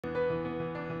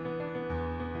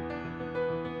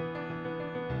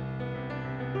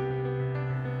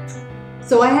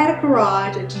So I had a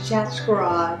garage, a detached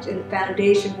garage, and the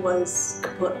foundation was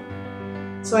kaput.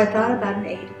 So I thought about an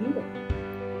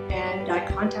ADU. And I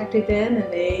contacted them, and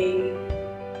they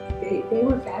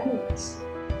were fabulous.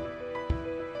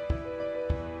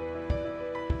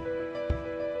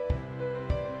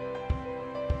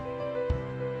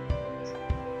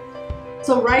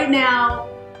 So right now,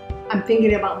 I'm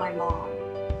thinking about my mom.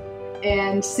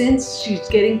 And since she's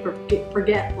getting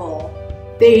forgetful,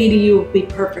 the ADU will be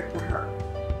perfect for her.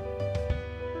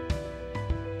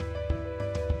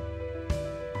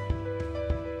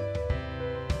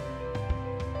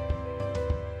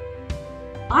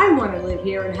 I want to live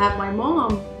here and have my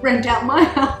mom rent out my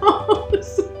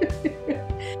house.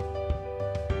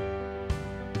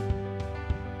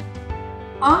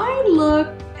 I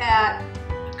looked at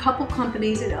a couple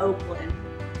companies in Oakland.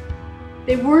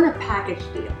 They weren't a package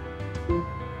deal.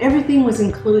 Everything was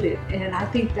included, and I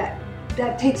think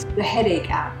that takes the headache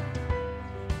out.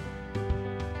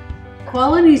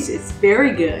 Quality is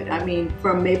very good. I mean,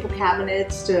 from maple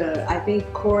cabinets to, I think,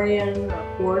 Corian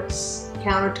quartz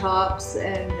countertops,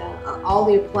 and all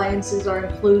the appliances are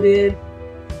included.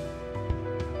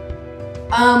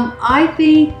 I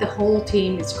think the whole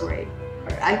team is great.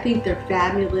 I think they're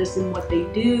fabulous in what they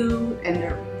do, and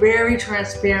they're very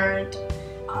transparent.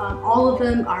 All of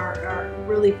them are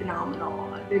really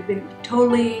phenomenal. They've been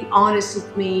totally honest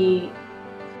with me.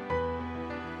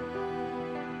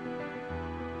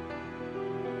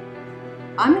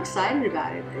 I'm excited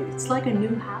about it. It's like a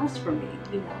new house for me,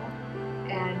 you know.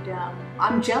 And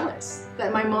I'm jealous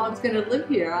that my mom's gonna live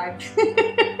here.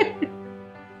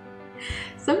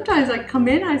 Sometimes I come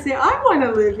in and I say, I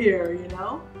wanna live here, you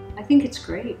know. I think it's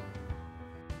great.